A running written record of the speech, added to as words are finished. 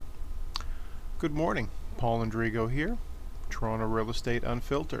Good morning, Paul Andrigo here, Toronto Real Estate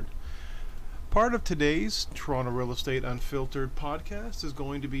Unfiltered. Part of today's Toronto Real Estate Unfiltered podcast is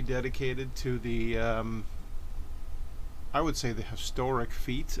going to be dedicated to I would say, the historic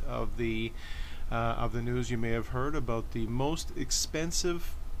feat of the news you may have heard about the most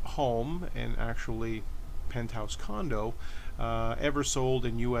expensive home and actually penthouse condo ever sold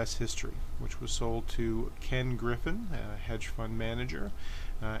in U.S. history, which was sold to Ken Griffin, a hedge fund manager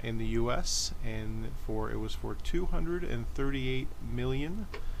in the U.S., and it was for $238 million.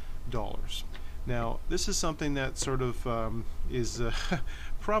 Now, this is something that sort of is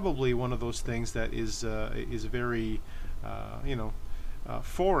probably one of those things that is very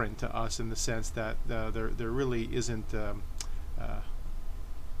foreign to us, in the sense that there really isn't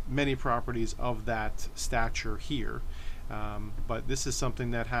many properties of that stature here. But this is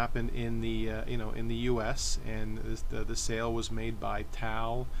something that happened in the in the U.S., and the sale was made by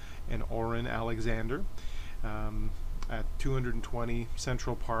Tal and Orrin Alexander at 220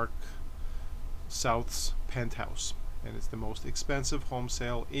 Central Park South's penthouse, and it's the most expensive home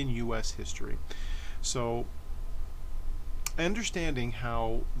sale in U.S. history. So, understanding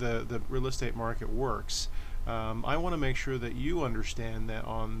how the real estate market works, I want to make sure that you understand that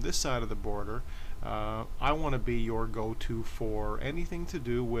on this side of the border, I want to be your go-to for anything to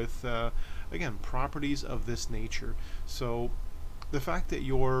do with, again, properties of this nature. So the fact that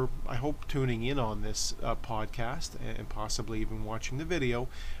you're, I hope, tuning in on this podcast and possibly even watching the video,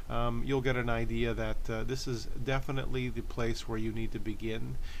 you'll get an idea that this is definitely the place where you need to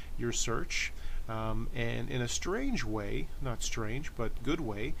begin your search. And in a strange way, not strange, but good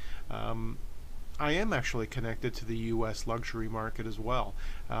way, I am actually connected to the U.S. luxury market as well.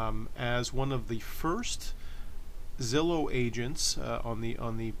 As one of the first Zillow agents on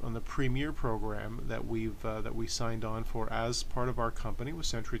the Premier program that we signed on for as part of our company with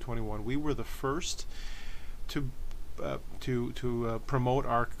Century 21, we were the first to promote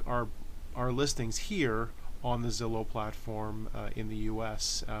our listings here on the Zillow platform in the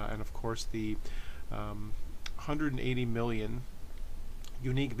U.S. And of course, the 180 million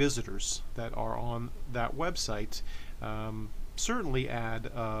unique visitors that are on that website certainly add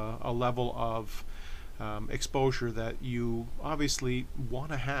a level of exposure that you obviously want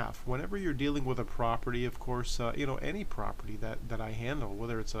to have whenever you're dealing with a property. Of course, any property that I handle,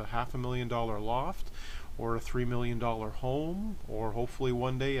 whether it's a $500,000 loft or a $3 million home, or hopefully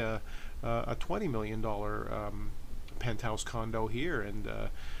one day a $20 million penthouse condo here, and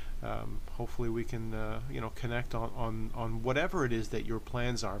hopefully we can connect on whatever it is that your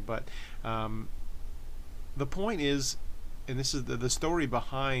plans are. But the point is, and this is the story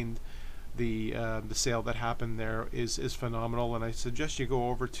behind the sale that happened there is phenomenal, and I suggest you go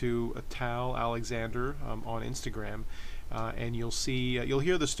over to Tal Alexander on Instagram, and you'll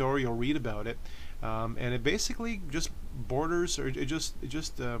hear the story, you'll read about it, and it basically just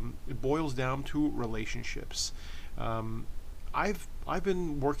it boils down to relationships. I've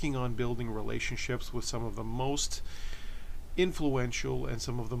been working on building relationships with some of the most influential and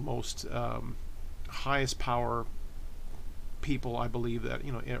some of the most highest power people, I believe, that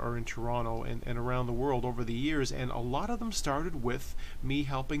are in Toronto and around the world over the years, and a lot of them started with me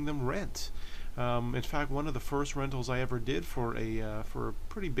helping them rent. In fact, one of the first rentals I ever did for a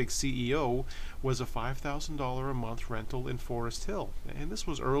pretty big CEO was a $5,000 a month rental in Forest Hill, and this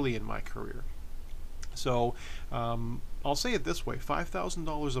was early in my career. So I'll say it this way: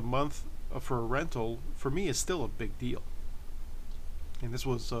 $5,000 a month for a rental for me is still a big deal, and this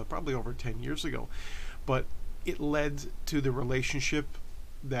was probably over 10 years ago. But it led to the relationship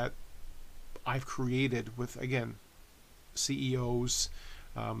that I've created with, again, CEOs,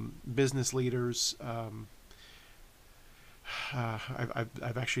 business leaders.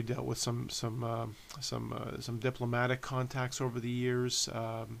 I've actually dealt with some diplomatic contacts over the years.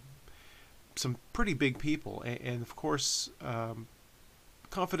 Some pretty big people, and of course,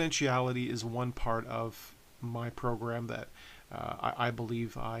 confidentiality is one part of my program that I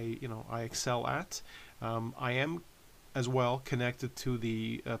believe I excel at. I am as well connected to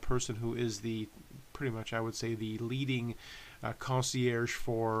the person who is pretty much, I would say, the leading concierge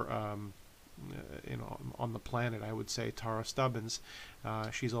for on the planet, I would say, Tara Stubbins.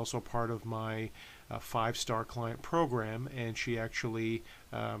 She's also part of my 5-star client program, and she actually,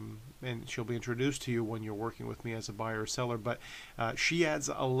 and she'll be introduced to you when you're working with me as a buyer or seller, but she adds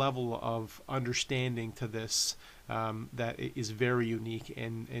a level of understanding to this that is very unique.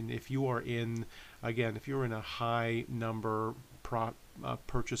 And if you are if you're in a high number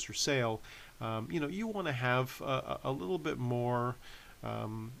purchase or sale, you want to have a little bit more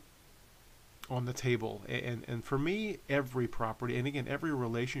on the table. And for me, every property, and again, every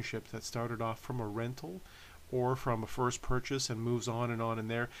relationship that started off from a rental or from a first purchase and moves on and on in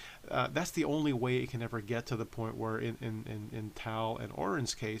there, that's the only way it can ever get to the point where in Tal and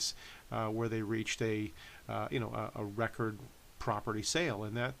Oren's case, where they reached a record property sale,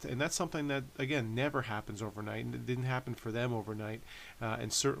 and that's something that again never happens overnight, and it didn't happen for them overnight,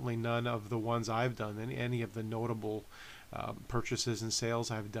 and certainly none of the ones I've done, any of the notable purchases and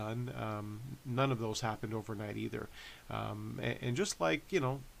sales I've done, none of those happened overnight either. And just like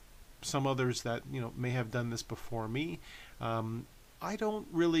some others that may have done this before me, I don't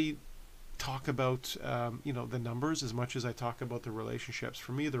really talk about the numbers as much as I talk about the relationships.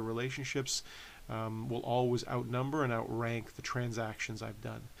 For me, the relationships will always outnumber and outrank the transactions I've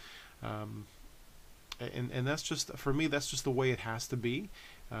done. And that's just, for me, that's just the way it has to be.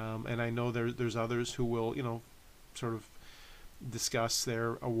 And I know there's others who will sort of discuss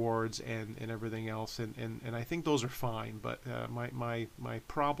their awards and everything else, and I think those are fine, but my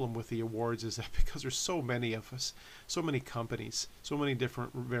problem with the awards is that because there's so many of us, so many companies, so many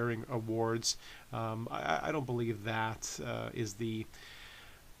different varying awards, I don't believe that is the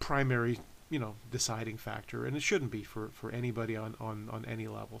primary deciding factor, and it shouldn't be for anybody on any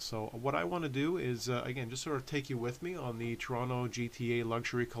level. So what I want to do is again just sort of take you with me on the Toronto GTA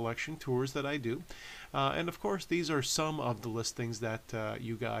Luxury Collection tours that I do, and of course these are some of the listings that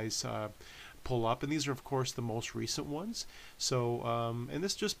you guys pull up, and these are of course the most recent ones. So and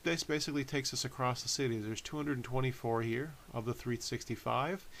this basically takes us across the city. There's 224 here of the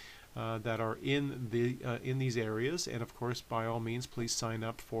 365 that are in these areas, and of course by all means please sign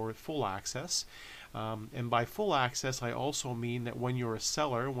up for full access. And by full access I also mean that when you're a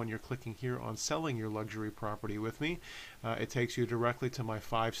seller, when you're clicking here on selling your luxury property with me, it takes you directly to my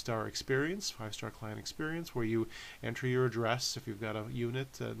 5-star experience, 5-star client experience, where you enter your address if you've got a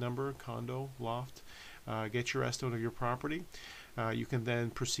unit number, condo, loft, get your estimate of your property. You can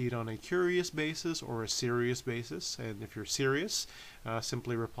then proceed on a curious basis or a serious basis, and if you're serious,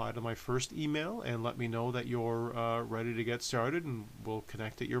 simply reply to my first email and let me know that you're ready to get started, and we'll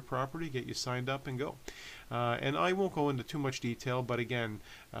connect at your property, get you signed up, and go. And I won't go into too much detail, but again,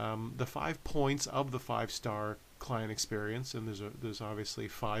 the 5 points of the 5-star client experience, and there's obviously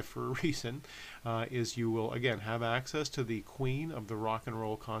 5 for a reason, is you will again have access to the queen of the rock and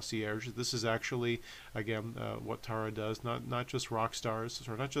roll concierge. This is actually again what Tara does, not just rock stars,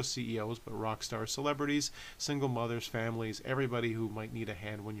 or not just CEOs, but rock stars, celebrities, single mothers, families, everybody who might need a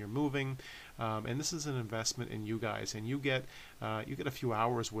hand when you're moving. And this is an investment in you guys, and you get a few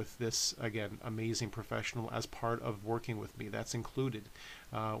hours with this again amazing professional as part of working with me. That's included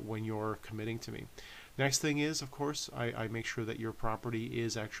when you're committing to me. Next thing is, of course, I make sure that your property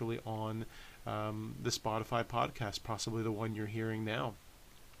is actually on the Spotify podcast, possibly the one you're hearing now.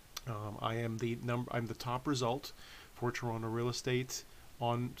 I'm the top result for Toronto real estate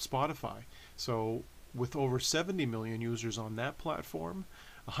on Spotify. So with over 70 million users on that platform,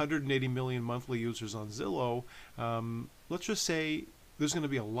 180 million monthly users on Zillow, let's just say there's going to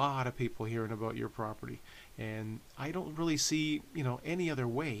be a lot of people hearing about your property, and I don't really see any other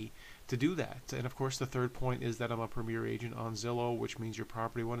way to do that. And of course the third point is that I'm a premier agent on Zillow, which means your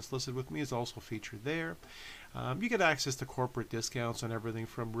property, when it's listed with me, is also featured there. You get access to corporate discounts on everything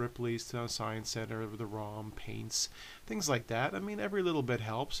from Ripley's to Science Center, the ROM, paints, things like that. I mean, every little bit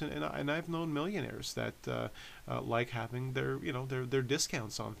helps, and I've known millionaires that like having their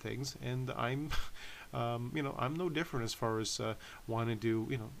discounts on things, and I'm I'm no different as far as wanting to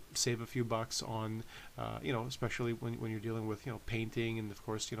save a few bucks on especially when you're dealing with painting, and of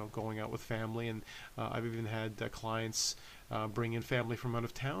course going out with family. And I've even had clients bring in family from out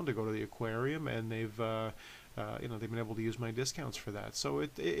of town to go to the aquarium, and they've been able to use my discounts for that. So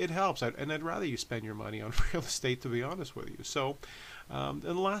it helps, and I'd rather you spend your money on real estate, to be honest with you. So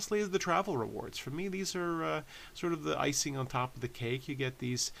and lastly is the travel rewards. For me, these are sort of the icing on top of the cake. You get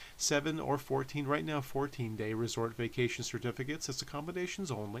these 7 or 14, right now 14-day resort vacation certificates. It's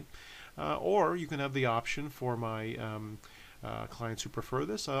accommodations only, or you can have the option for my clients who prefer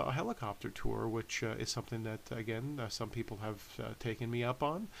this, a helicopter tour, which is something that again some people have taken me up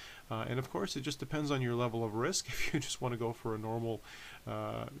on, and of course it just depends on your level of risk. If you just want to go for a normal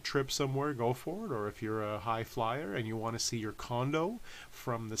trip somewhere, go for it, or if you're a high flyer and you want to see your condo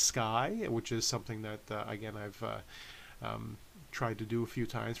from the sky, which is something that again I've tried to do a few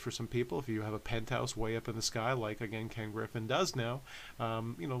times for some people. If you have a penthouse way up in the sky, like again Ken Griffin does now,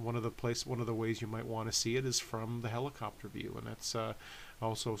 one of the ways you might want to see it is from the helicopter view, and that's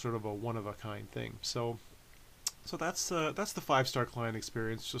also sort of a one-of-a-kind thing. So that's the 5-star client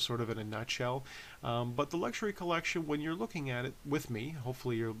experience, just sort of in a nutshell. But the luxury collection, when you're looking at it with me,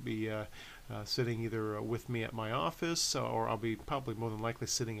 hopefully you'll be sitting either with me at my office, or I'll be probably more than likely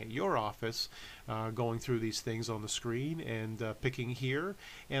sitting at your office, going through these things on the screen and picking here.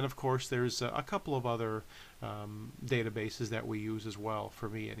 And of course, there's a couple of other databases that we use as well, for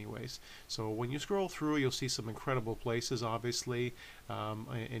me anyways. So when you scroll through, you'll see some incredible places, obviously,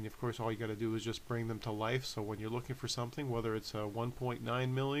 and of course all you got to do is just bring them to life. So when you're looking for something, whether it's a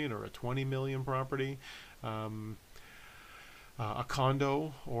 1.9 million or a 20 million property, a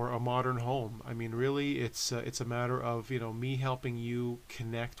condo or a modern home, I mean, really, it's a matter of me helping you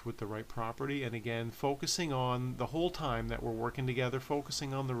connect with the right property, and again, focusing on the whole time that we're working together,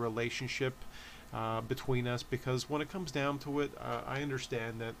 focusing on the relationship between us, because when it comes down to it, I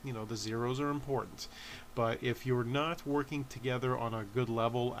understand that the zeros are important, but if you're not working together on a good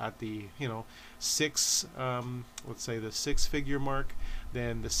level at the six, let's say the six-figure mark,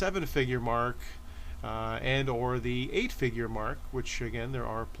 then the seven-figure mark, and or the eight-figure mark, which again there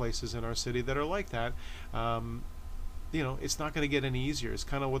are places in our city that are like that. It's not going to get any easier. It's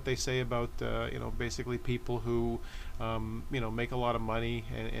kind of what they say about basically people who make a lot of money,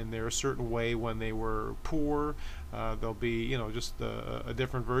 and they're a certain way when they were poor. They'll be just a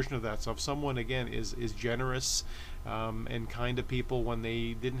different version of that. So if someone again is generous and kind to people when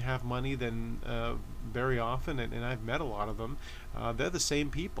they didn't have money, then very often, and I've met a lot of them, they're the same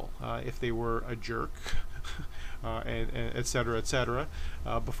people. If they were a jerk and et cetera, et cetera,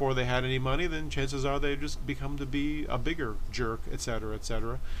 before they had any money, then chances are they just become to be a bigger jerk, et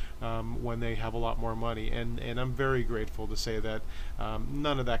cetera, when they have a lot more money. And I'm very grateful to say that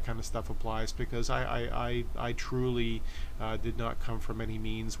none of that kind of stuff applies, because I truly did not come from any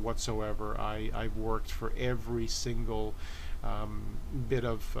means whatsoever. I've worked for every single bit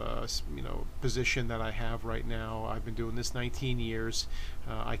of position that I have right now. I've been doing this 19 years.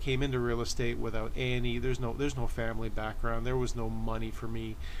 I came into real estate without any. There's no family background. There was no money for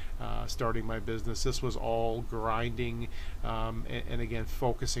me starting my business. This was all grinding, and again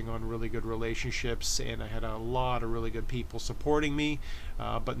focusing on really good relationships. And I had a lot of really good people supporting me,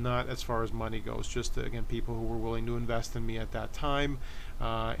 but not as far as money goes. Just again people who were willing to invest in me at that time.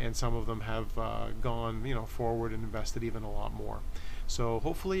 And some of them have gone forward and invested even a lot more. So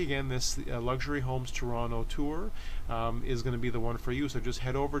hopefully again this Luxury Homes Toronto tour is going to be the one for you. So just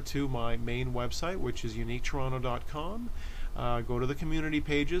head over to my main website, which is uniquetoronto.com. Go to the community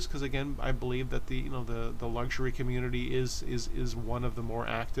pages, because again I believe that the luxury community is one of the more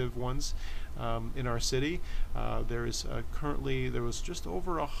active ones in our city. There is currently, there was just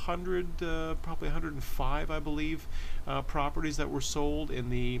over 100, probably 105 I believe, properties that were sold in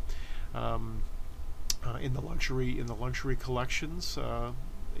the luxury collections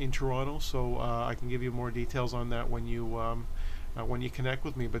in Toronto. So I can give you more details on that when you connect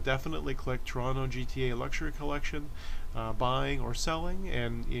with me. But definitely click Toronto GTA Luxury Collection, buying or selling,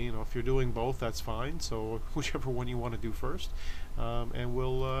 and if you're doing both, that's fine. So whichever one you want to do first, and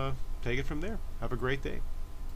we'll take it from there. Have a great day.